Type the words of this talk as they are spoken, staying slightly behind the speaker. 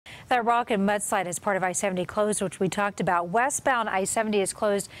That rock and mudslide is part of I-70 closed, which we talked about. Westbound I-70 is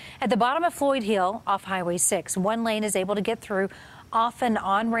closed at the bottom of Floyd Hill off Highway 6. One lane is able to get through, often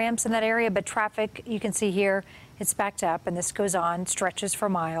on ramps in that area, but traffic, you can see here, it's backed up, and this goes on, stretches for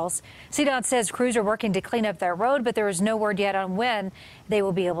miles. CDOT says crews are working to clean up that road, but there is no word yet on when they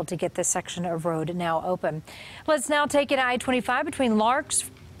will be able to get this section of road now open. Let's now take it I-25 between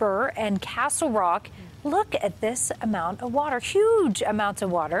Larkspur and Castle Rock. Look at this amount of water, huge amounts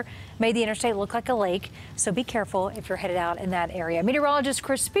of water. Made the interstate look like a lake, so be careful if you're headed out in that area. Meteorologist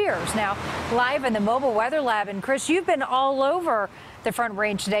Chris Spears now live in the mobile weather lab. And Chris, you've been all over the Front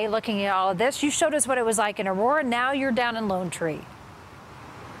Range today looking at all of this. You showed us what it was like in Aurora. Now you're down in Lone Tree.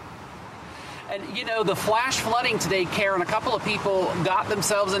 And, you know, the flash flooding today, Karen, a couple of people got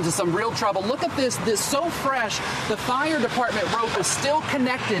themselves into some real trouble. Look at this so fresh. The fire department rope is still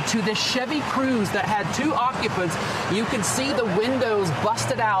connected to this Chevy Cruze that had 2 occupants. You can see the windows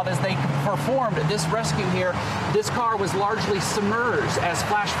busted out as they performed this rescue here. This car was largely submerged as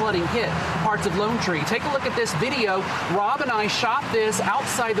flash flooding hit parts of Lone Tree. Take a look at this video. Rob and I shot this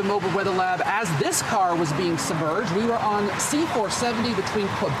outside the mobile weather lab as this car was being submerged. We were on C-470 between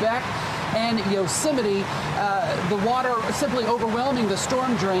Quebec and Yosemite, the water simply overwhelming the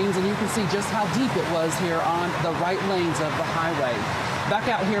storm drains, and you can see just how deep it was here on the right lanes of the highway. Back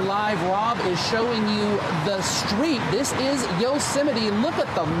out here live, Rob is showing you the street. This is Yosemite. Look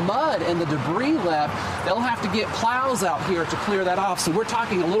at the mud and the debris left. They'll have to get plows out here to clear that off. So we're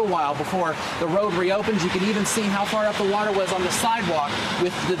talking a little while before the road reopens. You can even see how far up the water was on the sidewalk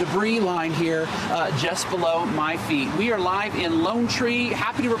with the debris line here just below my feet. We are live in Lone Tree.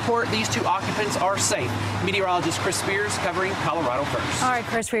 Happy to report these 2 occupants are safe. Meteorologist Chris Spears covering Colorado First. All right,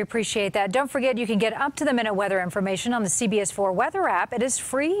 Chris, we appreciate that. Don't forget, you can get up-to-the-minute weather information on the CBS 4 weather app. It is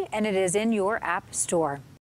free and it is in your app store.